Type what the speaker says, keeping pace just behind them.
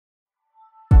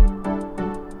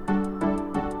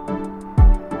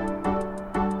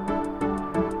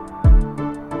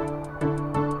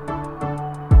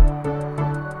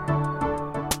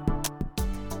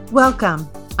Welcome.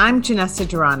 I'm Janessa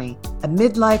Durrani, a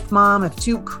midlife mom of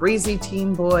two crazy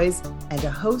teen boys and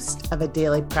a host of A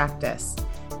Daily Practice,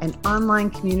 an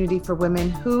online community for women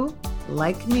who,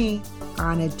 like me, are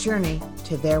on a journey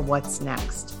to their what's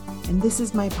next. And this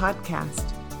is my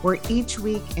podcast, where each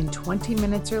week in 20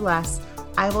 minutes or less,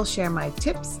 I will share my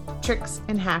tips, tricks,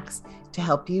 and hacks to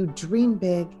help you dream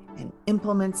big and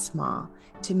implement small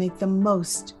to make the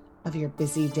most of your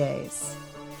busy days.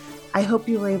 I hope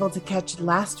you were able to catch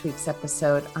last week's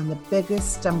episode on the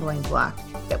biggest stumbling block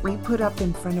that we put up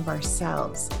in front of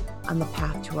ourselves on the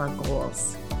path to our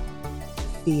goals: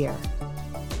 fear.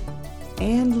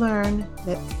 And learn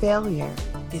that failure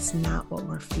is not what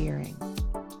we're fearing.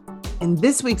 In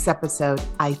this week's episode,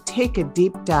 I take a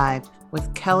deep dive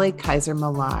with Kelly Kaiser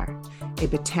Millar, a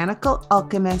botanical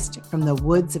alchemist from the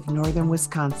woods of northern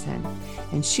Wisconsin,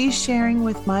 and she's sharing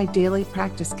with my daily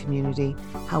practice community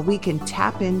how we can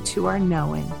tap into our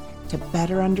knowing to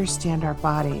better understand our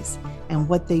bodies and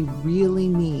what they really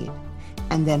need,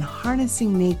 and then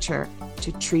harnessing nature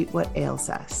to treat what ails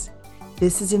us.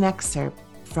 This is an excerpt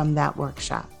from that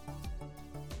workshop.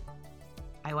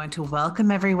 I want to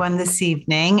welcome everyone this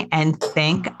evening and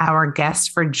thank our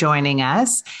guest for joining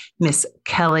us, Miss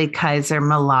Kelly Kaiser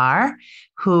Millar,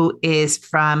 who is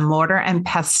from Mortar and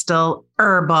Pestle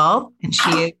Herbal, and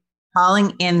she is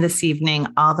calling in this evening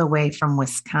all the way from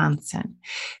Wisconsin.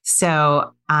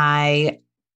 So I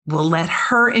will let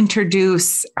her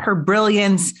introduce her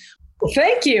brilliance. Well,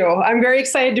 thank you. I'm very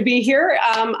excited to be here.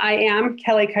 I am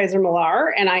Kelly Kaiser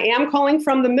Millar, and I am calling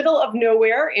from the middle of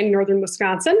nowhere in northern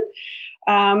Wisconsin.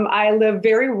 I live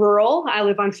very rural. I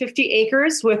live on 50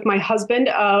 acres with my husband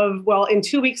in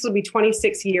 2 weeks, it'll be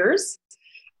 26 years.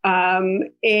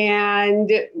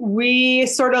 And we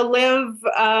sort of live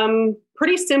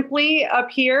pretty simply up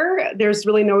here. There's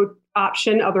really no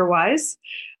option otherwise.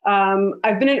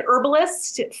 I've been an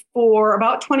herbalist for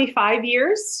about 25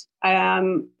 years.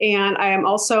 And I am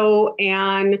also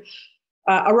an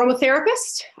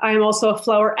aromatherapist. I am also a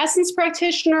flower essence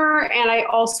practitioner, and I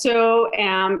also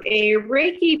am a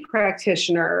Reiki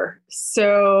practitioner.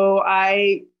 So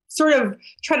I sort of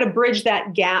try to bridge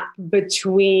that gap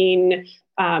between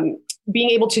being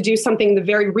able to do something in the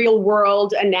very real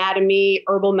world, anatomy,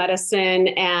 herbal medicine,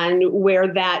 and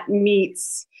where that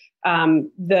meets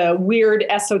the weird,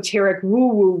 esoteric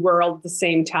woo-woo world at the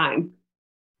same time.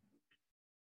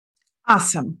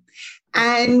 Awesome.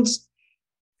 And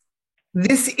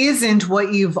this isn't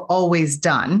what you've always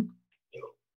done.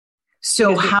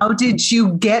 So how did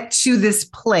you get to this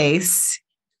place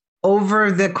over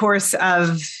the course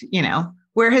of,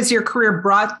 where has your career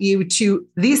brought you to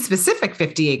these specific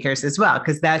 50 acres as well?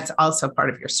 Because that's also part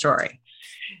of your story.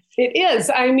 It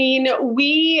is. I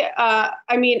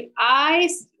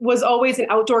was always an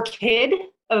outdoor kid,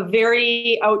 a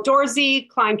very outdoorsy,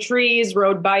 climbed trees,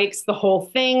 rode bikes, the whole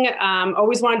thing. I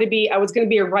was going to be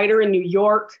a writer in New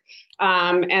York.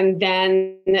 And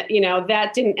then,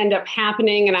 that didn't end up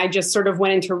happening. And I just sort of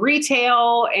went into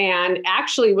retail and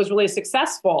actually was really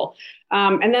successful.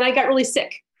 And then I got really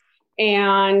sick.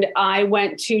 And I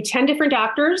went to 10 different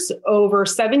doctors over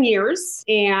 7 years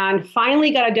and finally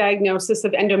got a diagnosis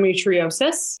of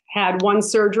endometriosis, had one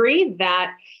surgery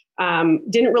that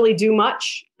didn't really do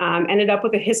much, ended up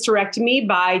with a hysterectomy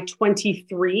by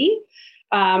 23.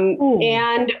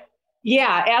 And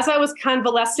yeah, as I was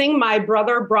convalescing, my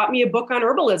brother brought me a book on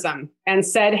herbalism and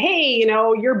said, hey,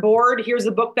 you're bored. Here's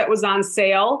a book that was on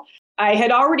sale. I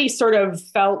had already sort of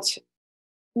felt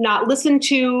not listened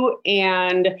to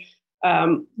and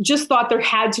just thought there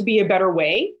had to be a better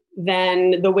way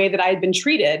than the way that I had been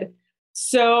treated.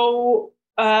 So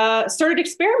started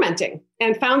experimenting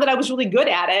and found that I was really good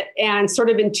at it and sort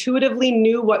of intuitively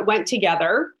knew what went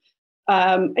together.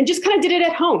 And just kind of did it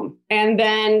at home and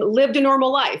then lived a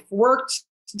normal life, worked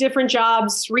different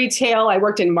jobs, retail. I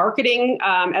worked in marketing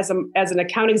as an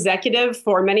account executive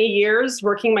for many years,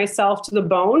 working myself to the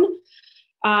bone.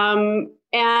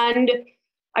 And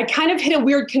I kind of hit a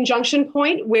weird conjunction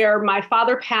point where my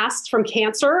father passed from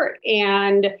cancer.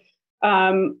 And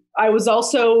I was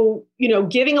also,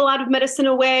 giving a lot of medicine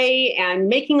away and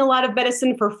making a lot of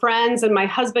medicine for friends. And my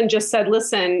husband just said,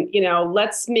 listen,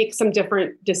 let's make some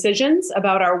different decisions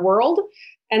about our world.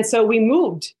 And so we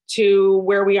moved to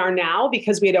where we are now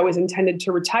because we had always intended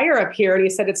to retire up here. And he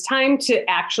said, it's time to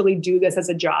actually do this as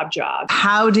a job.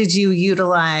 How did you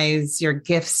utilize your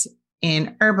gifts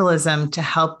in herbalism to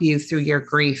help you through your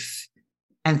grief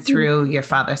and through your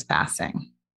father's passing?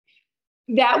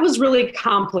 That was really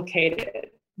complicated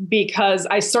because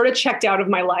I sort of checked out of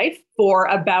my life for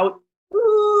about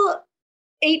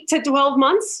 8 to 12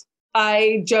 months.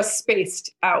 I just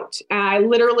spaced out. I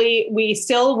literally, we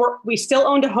still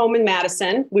owned a home in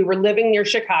Madison. We were living near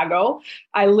Chicago.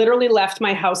 I literally left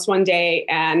my house one day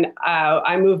and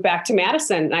I moved back to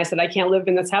Madison. And I said, I can't live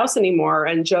in this house anymore,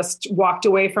 and just walked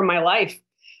away from my life.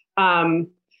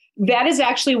 That is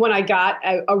actually when I got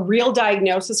a real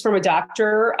diagnosis from a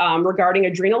doctor regarding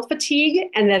adrenal fatigue.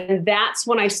 And then that's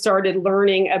when I started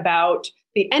learning about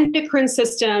the endocrine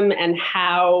system and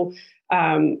how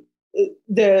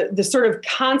the sort of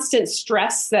constant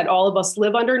stress that all of us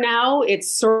live under now.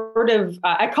 It's sort of,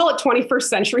 I call it 21st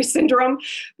century syndrome.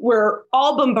 We're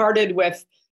all bombarded with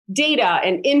data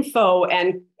and info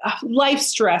and life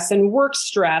stress and work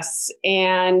stress,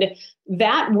 and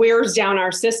that wears down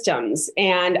our systems.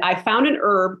 And I found an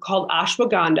herb called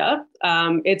ashwagandha.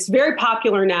 It's very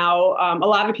popular now. A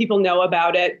lot of people know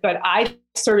about it, but I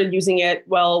started using it,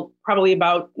 probably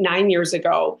about 9 years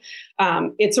ago.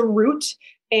 It's a root,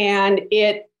 and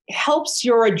it helps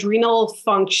your adrenal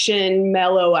function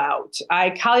mellow out.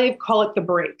 I kind of call it the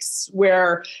brakes,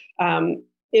 where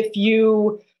if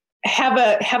you have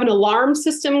an alarm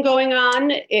system going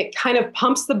on, it kind of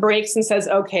pumps the brakes and says,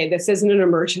 okay, this isn't an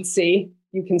emergency.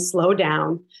 You can slow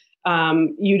down.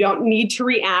 You don't need to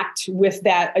react with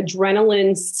that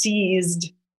adrenaline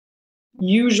seized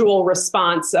usual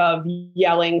response of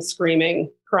yelling, screaming,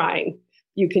 crying.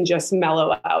 You can just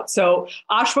mellow out. So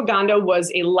ashwagandha was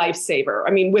a lifesaver.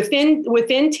 I mean,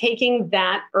 within taking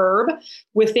that herb,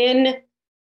 within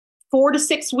 4 to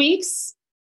 6 weeks,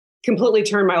 completely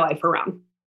turned my life around.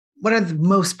 What are the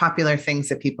most popular things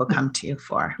that people come to you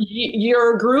for?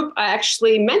 Your group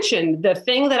actually mentioned the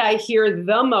thing that I hear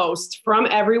the most from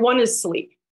everyone is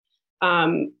sleep.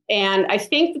 And I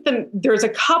think that there's a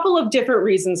couple of different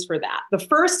reasons for that. The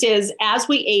first is, as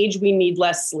we age, we need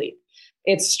less sleep.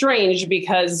 It's strange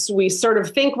because we sort of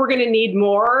think we're going to need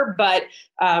more, but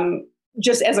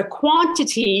just as a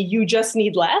quantity, you just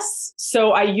need less.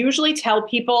 So I usually tell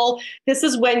people this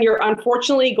is when you're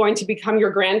unfortunately going to become your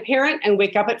grandparent and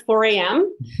wake up at 4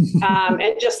 a.m.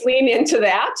 And just lean into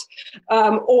that.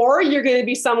 Or you're going to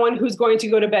be someone who's going to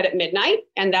go to bed at midnight,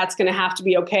 and that's going to have to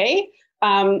be okay.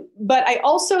 But I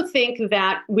also think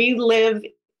that we live,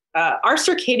 our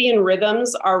circadian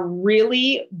rhythms are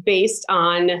really based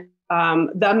on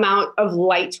the amount of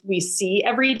light we see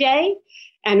every day.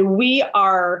 And we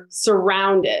are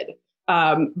surrounded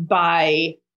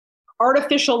by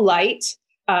artificial light,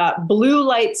 blue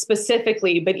light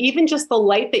specifically, but even just the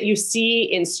light that you see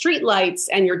in street lights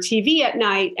and your TV at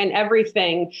night and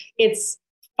everything, it's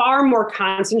far more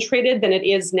concentrated than it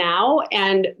is now.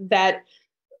 And that,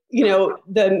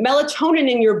 the melatonin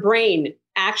in your brain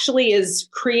actually is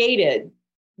created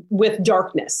with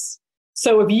darkness.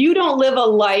 So if you don't live a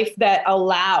life that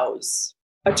allows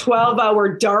a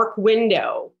 12-hour dark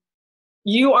window,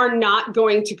 you are not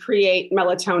going to create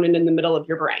melatonin in the middle of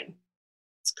your brain.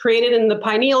 It's created in the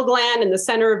pineal gland in the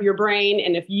center of your brain.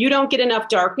 And if you don't get enough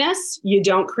darkness, you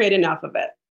don't create enough of it,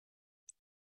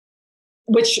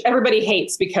 which everybody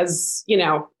hates because,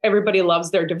 everybody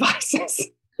loves their devices.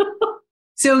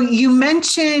 So you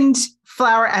mentioned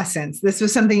flower essence. This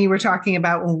was something you were talking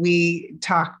about when we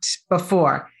talked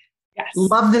before. Yes.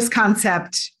 Love this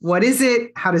concept. What is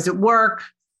it? How does it work?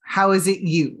 How is it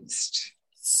used?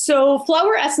 So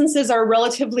flower essences are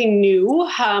relatively new.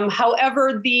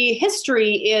 However, the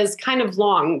history is kind of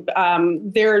long.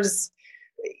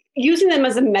 Using them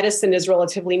as a medicine is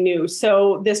relatively new.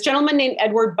 So this gentleman named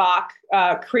Edward Bach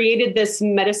created this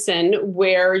medicine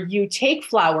where you take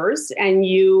flowers and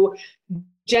you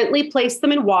gently place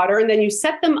them in water, and then you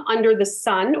set them under the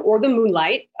sun or the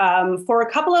moonlight for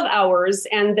a couple of hours.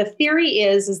 And the theory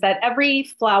is that every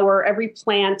flower, every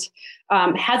plant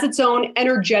has its own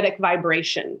energetic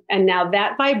vibration. And now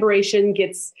that vibration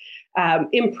gets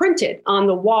imprinted on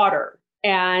the water.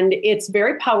 And it's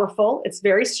very powerful. It's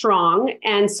very strong.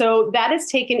 And so that is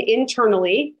taken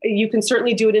internally. You can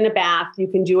certainly do it in a bath. You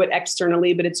can do it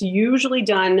externally, but it's usually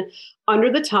done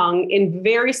under the tongue in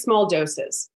very small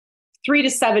doses. 3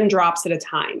 to 7 drops at a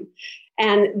time.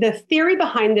 And the theory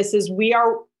behind this is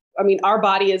our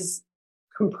body is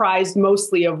comprised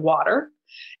mostly of water.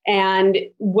 And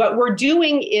what we're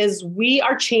doing is we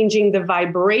are changing the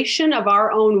vibration of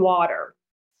our own water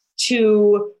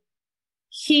to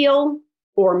heal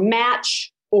or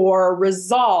match or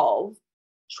resolve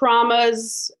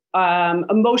traumas,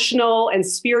 emotional and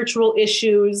spiritual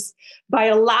issues by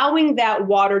allowing that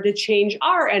water to change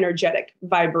our energetic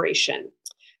vibration.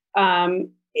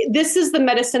 This is the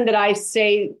medicine that I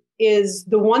say is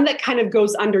the one that kind of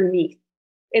goes underneath.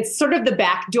 It's sort of the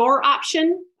backdoor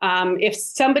option. If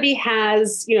somebody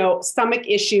has, stomach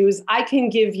issues, I can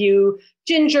give you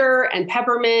ginger and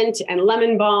peppermint and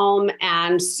lemon balm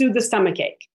and soothe the stomach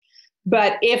ache.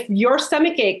 But if your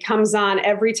stomach ache comes on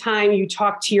every time you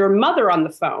talk to your mother on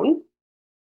the phone,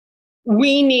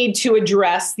 we need to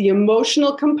address the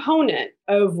emotional component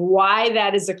of why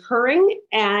that is occurring.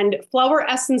 And flower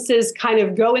essences kind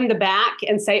of go in the back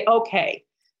and say, okay,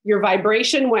 your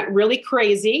vibration went really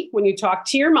crazy when you talked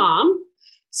to your mom.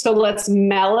 So let's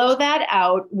mellow that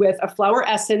out with a flower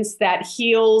essence that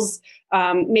heals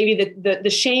maybe the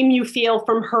shame you feel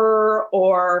from her,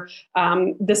 or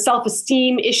the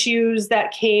self-esteem issues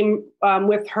that came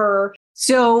with her.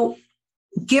 So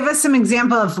give us some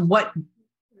example of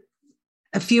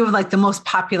a few of like the most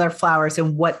popular flowers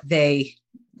and what they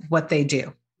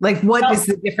do. Like what is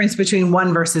the difference between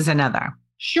one versus another?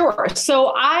 Sure.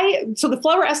 So the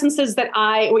flower essences that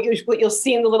what you'll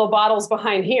see in the little bottles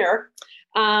behind here,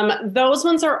 those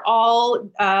ones are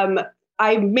all,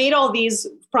 I made all these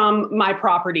from my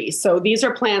property. So these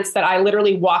are plants that I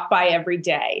literally walk by every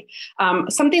day.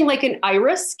 Something like an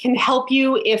iris can help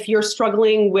you if you're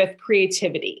struggling with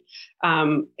creativity.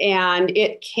 And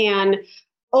it can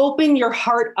open your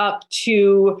heart up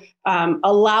to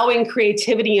allowing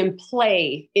creativity and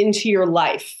play into your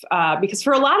life. Because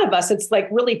for a lot of us, it's like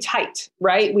really tight,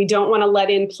 right? We don't want to let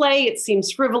in play. It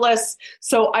seems frivolous.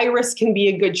 So iris can be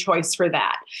a good choice for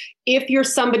that. If you're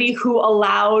somebody who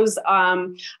allows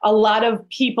a lot of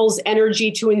people's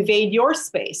energy to invade your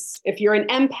space, if you're an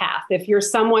empath, if you're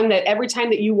someone that every time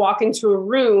that you walk into a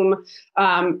room,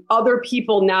 other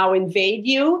people now invade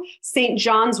you, St.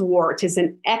 John's wort is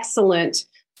an excellent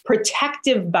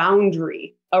protective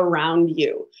boundary around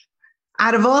you.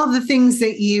 Out of all the things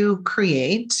that you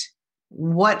create,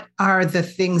 what are the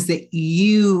things that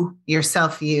you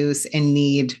yourself use and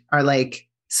need or like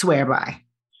swear by?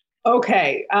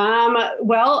 Okay.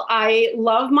 Well, I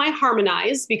love my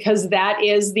Harmonize because that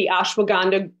is the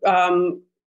ashwagandha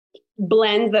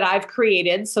blend that I've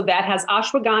created. So that has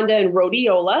ashwagandha and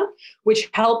rhodiola,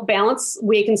 which help balance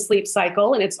wake and sleep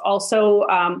cycle. And it's also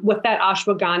with that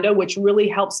ashwagandha, which really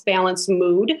helps balance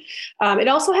mood. It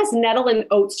also has nettle and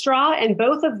oat straw. And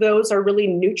both of those are really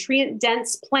nutrient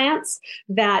dense plants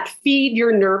that feed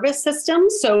your nervous system.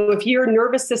 So if your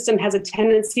nervous system has a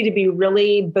tendency to be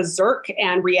really berserk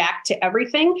and react to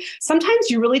everything,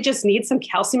 sometimes you really just need some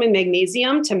calcium and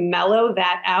magnesium to mellow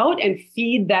that out and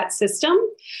feed that system.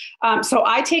 So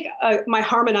I take my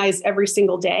Harmonize every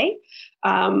single day.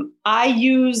 I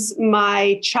use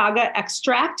my chaga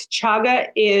extract. Chaga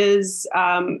is,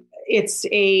 it's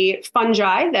a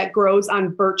fungi that grows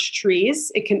on birch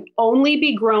trees. It can only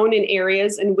be grown in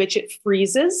areas in which it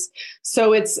freezes.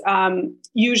 So it's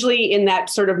usually in that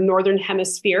sort of northern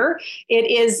hemisphere. It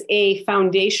is a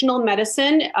foundational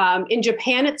medicine. In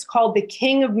Japan, it's called the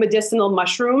king of medicinal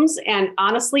mushrooms. And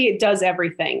honestly, it does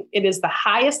everything. It is the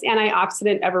highest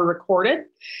antioxidant ever recorded.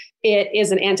 It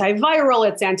is an antiviral,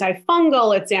 it's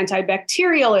antifungal, it's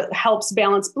antibacterial. It helps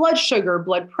balance blood sugar,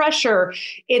 blood pressure.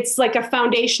 It's like a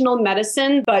foundational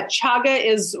medicine, but chaga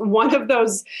is one of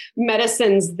those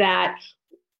medicines that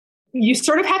you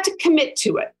sort of have to commit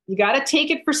to it. You got to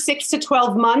take it for 6 to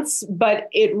 12 months, but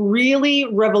it really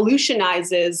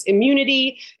revolutionizes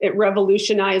immunity. It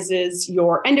revolutionizes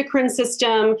your endocrine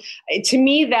system. To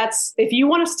me, that's, if you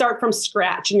want to start from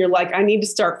scratch and you're like, I need to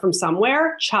start from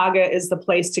somewhere, chaga is the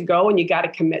place to go and you got to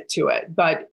commit to it.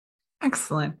 But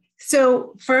excellent.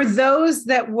 So for those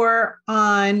that were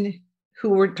who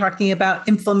were talking about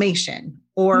inflammation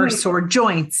or sore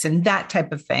joints and that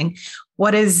type of thing,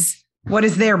 what is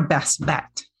their best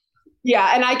bet?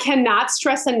 Yeah, and I cannot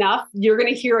stress enough, you're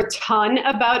going to hear a ton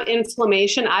about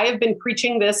inflammation. I have been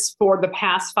preaching this for the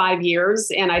past 5 years,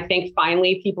 and I think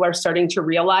finally people are starting to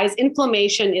realize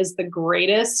inflammation is the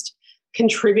greatest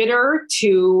contributor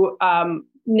to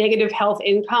negative health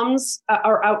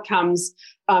outcomes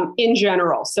in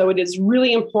general. So it is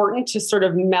really important to sort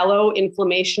of mellow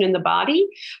inflammation in the body.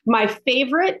 My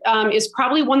favorite is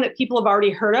probably one that people have already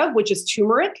heard of, which is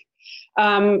turmeric.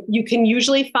 You can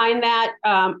usually find that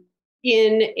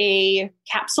in a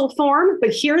capsule form,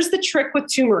 but here's the trick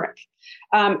with turmeric.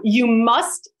 You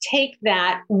must take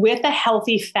that with a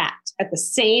healthy fat at the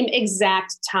same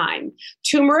exact time.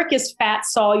 Turmeric is fat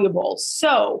soluble,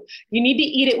 so you need to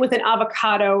eat it with an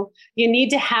avocado. You need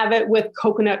to have it with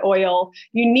coconut oil.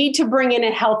 You need to bring in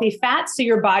a healthy fat so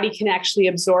your body can actually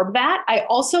absorb that. I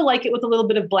also like it with a little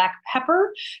bit of black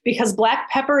pepper because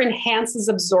black pepper enhances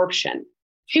absorption.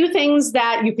 Two things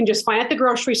that you can just find at the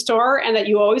grocery store and that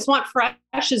you always want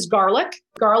fresh is garlic.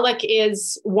 Garlic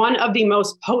is one of the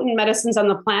most potent medicines on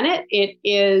the planet. It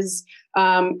is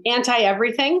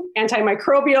anti-everything,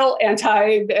 antimicrobial,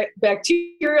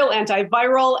 antibacterial,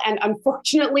 antiviral. And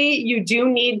unfortunately, you do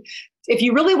need, if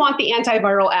you really want the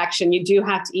antiviral action, you do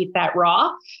have to eat that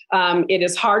raw. It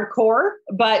is hardcore,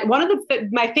 but one of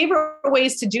my favorite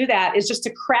ways to do that is just to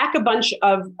crack a bunch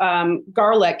of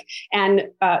garlic and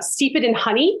steep it in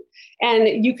honey.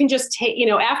 And you can just take,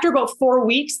 after about 4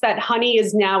 weeks, that honey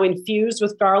is now infused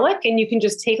with garlic, and you can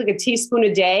just take like a teaspoon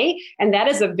a day. And that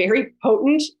is a very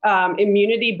potent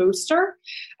immunity booster.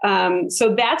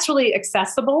 So that's really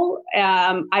accessible.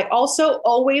 I also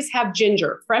always have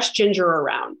ginger, fresh ginger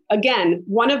around. Again,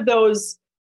 one of those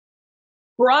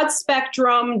broad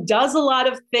spectrum, does a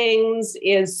lot of things,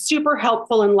 is super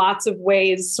helpful in lots of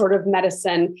ways, sort of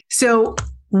medicine. So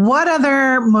what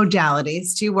other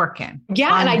modalities do you work in?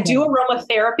 Yeah, and I do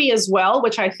aromatherapy as well,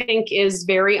 which I think is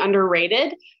very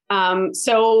underrated.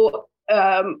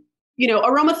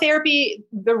 Aromatherapy,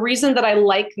 the reason that I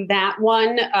like that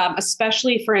one,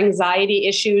 especially for anxiety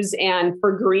issues and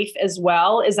for grief as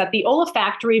well, is that the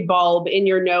olfactory bulb in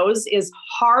your nose is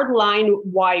hardline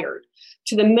wired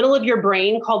to the middle of your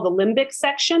brain called the limbic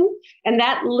section. And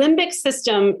that limbic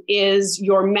system is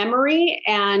your memory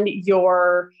and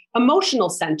your emotional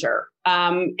center.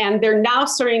 And they're now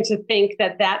starting to think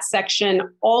that that section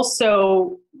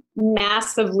also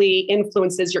massively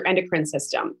influences your endocrine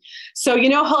system. So you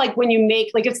know how like when you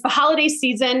make, like it's the holiday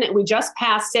season, we just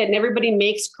passed it and everybody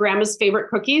makes grandma's favorite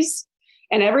cookies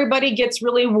and everybody gets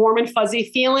really warm and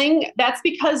fuzzy feeling. That's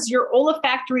because your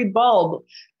olfactory bulb,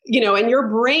 and your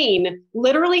brain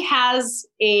literally has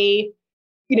a,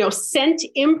 scent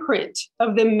imprint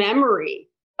of the memory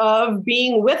of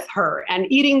being with her and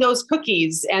eating those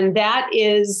cookies. And that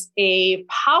is a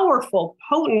powerful,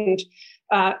 potent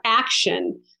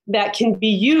action that can be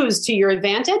used to your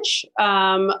advantage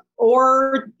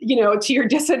or, to your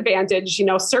disadvantage.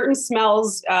 Certain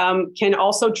smells can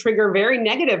also trigger very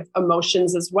negative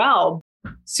emotions as well.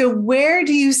 So where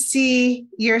do you see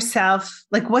yourself?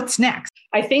 Like, what's next?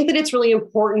 I think that it's really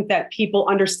important that people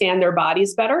understand their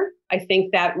bodies better. I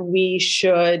think that we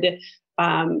should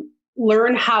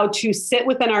learn how to sit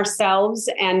within ourselves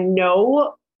and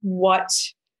know what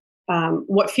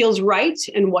feels right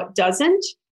and what doesn't.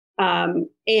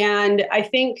 And I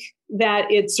think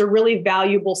that it's a really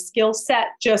valuable skill set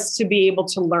just to be able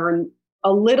to learn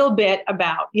a little bit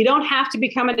about. You don't have to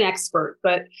become an expert,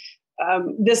 but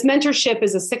this mentorship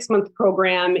is a 6-month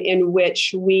program in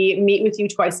which we meet with you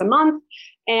twice a month,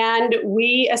 and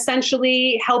we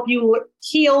essentially help you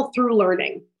heal through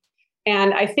learning.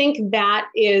 And I think that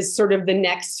is sort of the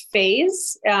next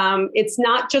phase. It's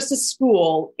not just a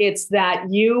school. It's that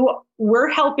we're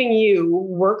helping you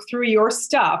work through your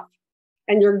stuff,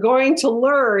 and you're going to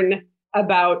learn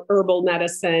about herbal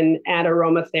medicine and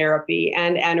aromatherapy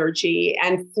and energy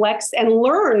and flex and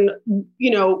learn,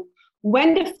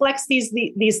 when to flex these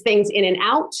things in and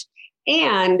out,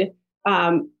 and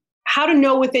how to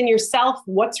know within yourself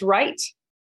what's right.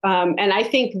 And I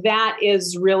think that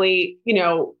is really,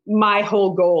 my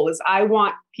whole goal is I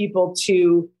want people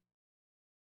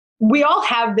we all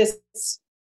have this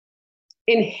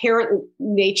inherent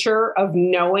nature of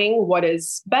knowing what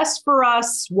is best for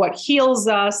us, what heals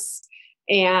us.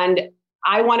 And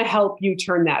I want to help you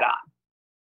turn that on.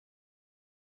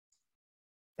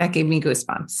 That gave me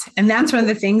goosebumps. And that's one of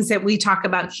the things that we talk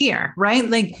about here, right?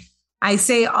 Like I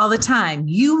say all the time,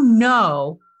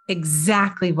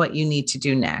 exactly what you need to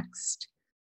do next,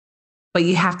 but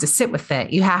you have to sit with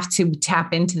it. You have to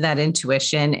tap into that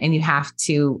intuition, and you have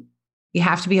to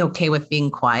be okay with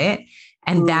being quiet.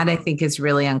 And that I think is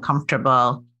really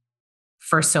uncomfortable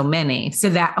for so many. So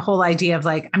that whole idea of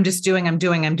like, I'm doing, and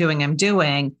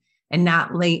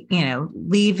not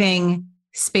leaving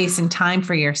space and time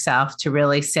for yourself to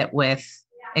really sit with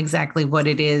exactly what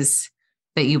it is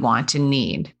that you want and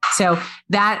need. So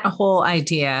that whole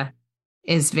idea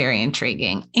is very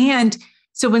intriguing. And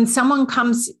so when someone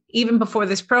comes, even before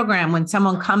this program, when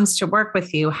someone comes to work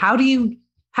with you, how do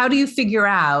you figure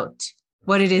out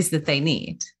what it is that they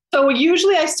need? So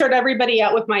usually I start everybody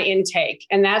out with my intake,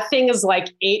 and that thing is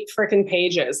like 8 freaking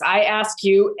pages. I ask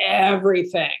you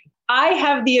everything. I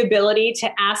have the ability to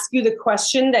ask you the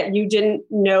question that you didn't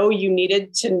know you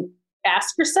needed to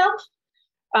ask yourself.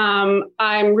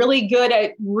 I'm really good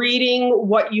at reading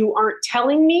what you aren't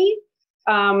telling me.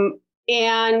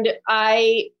 And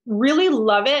I really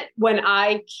love it when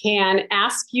I can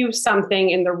ask you something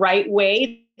in the right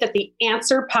way that the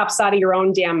answer pops out of your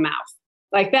own damn mouth.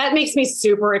 Like that makes me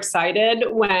super excited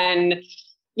when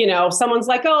Someone's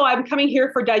like, oh, I'm coming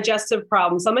here for digestive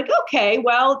problems. I'm like, okay,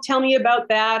 well, tell me about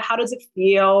that. How does it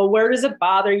feel? Where does it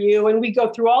bother you? And we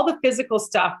go through all the physical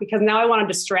stuff because now I want to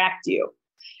distract you.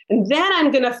 And then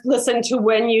I'm going to listen to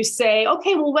when you say,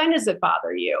 okay, well, when does it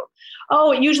bother you?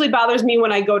 Oh, it usually bothers me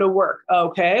when I go to work.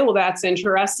 Okay, well, that's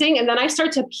interesting. And then I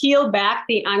start to peel back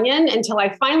the onion until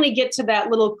I finally get to that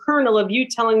little kernel of you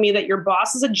telling me that your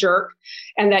boss is a jerk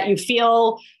and that you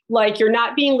feel like you're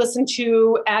not being listened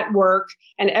to at work.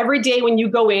 And every day when you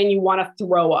go in, you want to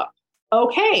throw up.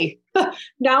 Okay,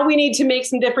 now we need to make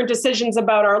some different decisions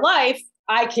about our life.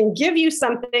 I can give you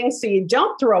something so you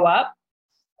don't throw up.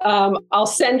 I'll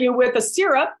send you with a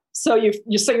syrup so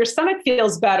your stomach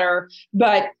feels better.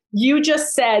 But you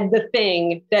just said the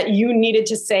thing that you needed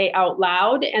to say out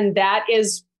loud, and that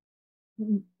is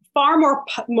far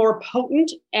more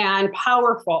potent and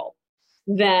powerful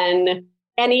than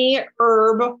any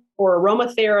herb or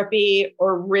aromatherapy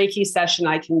or Reiki session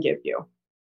I can give you.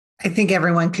 I think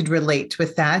everyone could relate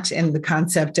with that and the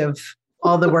concept of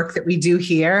all the work that we do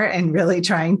here and really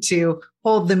trying to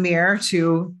hold the mirror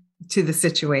to the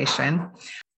situation.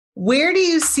 Where do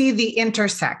you see the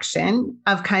intersection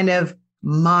of kind of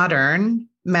modern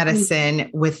medicine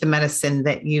with the medicine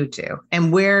that you do?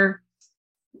 And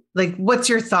what's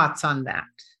your thoughts on that?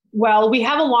 Well, we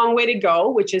have a long way to go,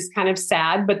 which is kind of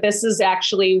sad, but this is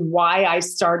actually why I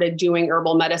started doing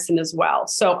herbal medicine as well.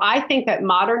 So I think that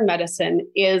modern medicine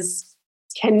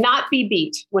cannot be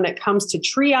beat when it comes to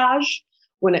triage,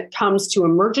 when it comes to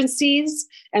emergencies,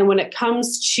 and when it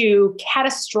comes to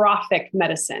catastrophic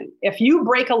medicine. If you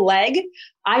break a leg,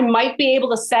 I might be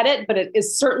able to set it, but it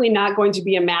is certainly not going to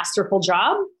be a masterful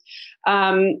job.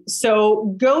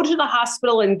 So go to the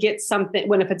hospital and get something.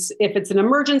 If it's an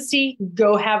emergency,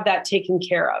 go have that taken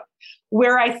care of.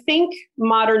 Where I think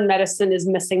modern medicine is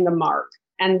missing the mark,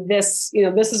 and this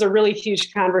is a really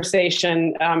huge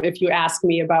conversation. If you ask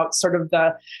me about sort of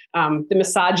the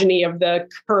misogyny of the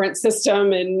current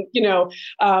system and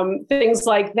things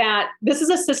like that, this is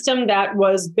a system that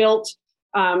was built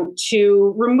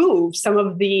to remove some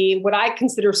of what I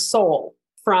consider soul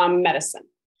from medicine.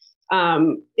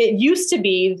 It used to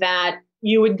be that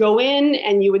you would go in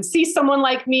and you would see someone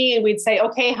like me and we'd say,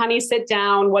 okay, honey, sit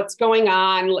down. What's going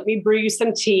on? Let me brew you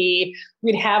some tea.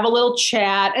 We'd have a little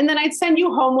chat. And then I'd send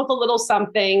you home with a little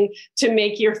something to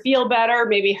make you feel better.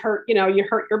 Maybe you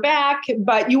hurt your back,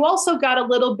 but you also got a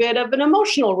little bit of an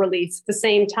emotional release at the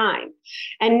same time.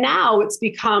 And now it's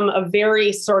become a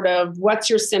very sort of,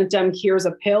 what's your symptom? Here's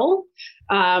a pill.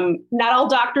 Not all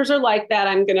doctors are like that.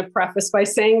 I'm going to preface by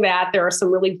saying that there are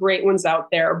some really great ones out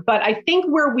there. But I think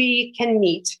where we can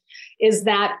meet is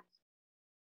that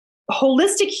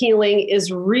holistic healing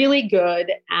is really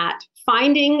good at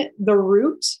finding the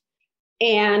root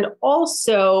and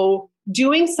also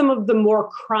doing some of the more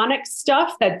chronic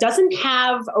stuff that doesn't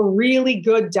have a really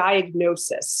good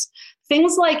diagnosis.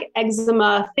 Things like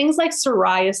eczema, things like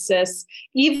psoriasis,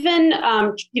 even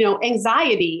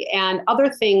anxiety and other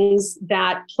things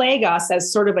that plague us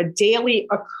as sort of a daily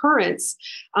occurrence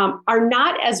are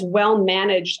not as well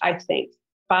managed, I think,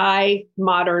 by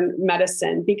modern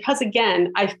medicine. Because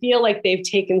again, I feel like they've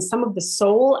taken some of the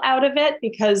soul out of it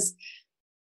because,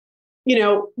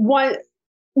 no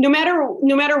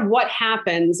matter what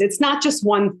happens, it's not just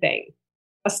one thing.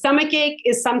 A stomach ache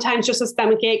is sometimes just a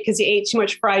stomach ache because you ate too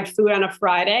much fried food on a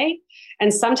Friday.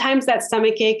 And sometimes that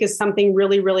stomach ache is something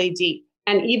really, really deep.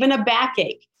 And even a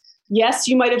backache. Yes,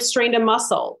 you might have strained a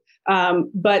muscle,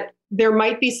 but there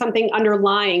might be something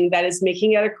underlying that is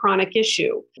making it a chronic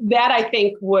issue. That I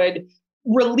think would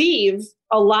relieve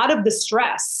a lot of the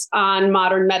stress on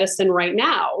modern medicine right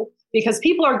now because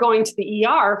people are going to the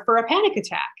ER for a panic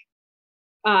attack.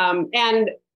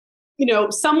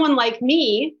 Someone like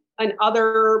me, and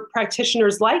other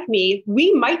practitioners like me,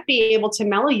 we might be able to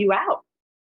mellow you out.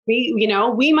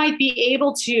 We might be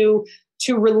able to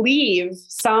relieve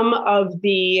some of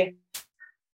the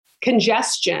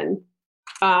congestion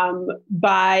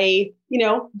by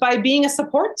being a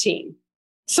support team.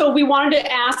 So we wanted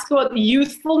to ask about the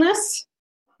youthfulness.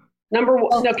 Number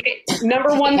one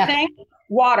thing.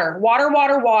 Water.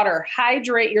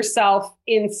 Hydrate yourself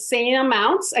insane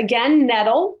amounts. Again,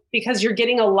 nettle, because you're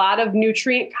getting a lot of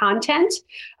nutrient content.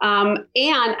 And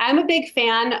I'm a big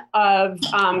fan of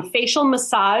facial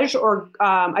massage, or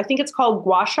I think it's called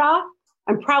gua sha.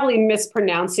 I'm probably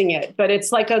mispronouncing it, but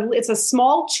it's a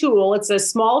small tool. It's a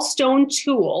small stone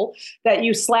tool that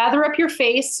you slather up your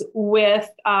face with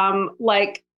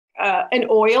an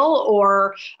oil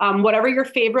or whatever your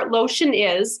favorite lotion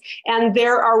is. And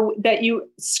that you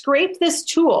scrape this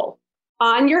tool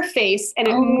on your face and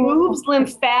it moves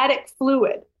lymphatic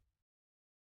fluid.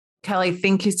 Kelly,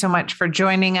 thank you so much for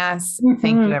joining us.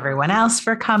 Thank you, everyone else,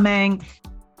 for coming.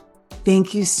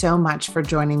 Thank you so much for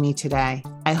joining me today.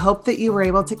 I hope that you were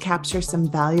able to capture some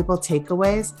valuable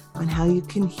takeaways on how you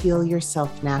can heal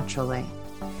yourself naturally.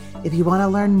 If you want to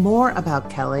learn more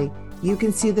about Kelly, you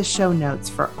can see the show notes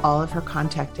for all of her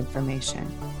contact information.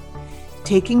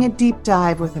 Taking a deep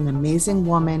dive with an amazing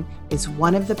woman is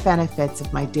one of the benefits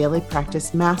of my Daily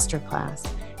Practice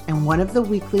Masterclass and one of the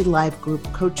weekly live group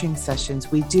coaching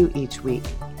sessions we do each week.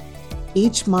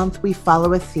 Each month, we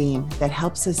follow a theme that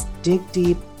helps us dig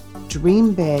deep,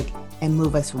 dream big, and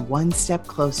move us one step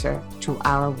closer to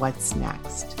our what's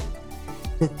next.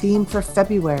 The theme for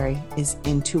February is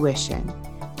intuition,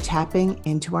 tapping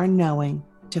into our knowing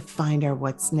to find our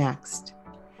what's next.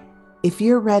 If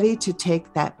you're ready to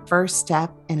take that first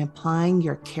step in applying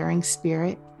your caring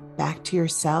spirit back to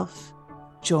yourself,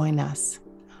 join us.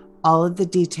 All of the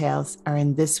details are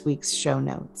in this week's show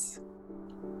notes.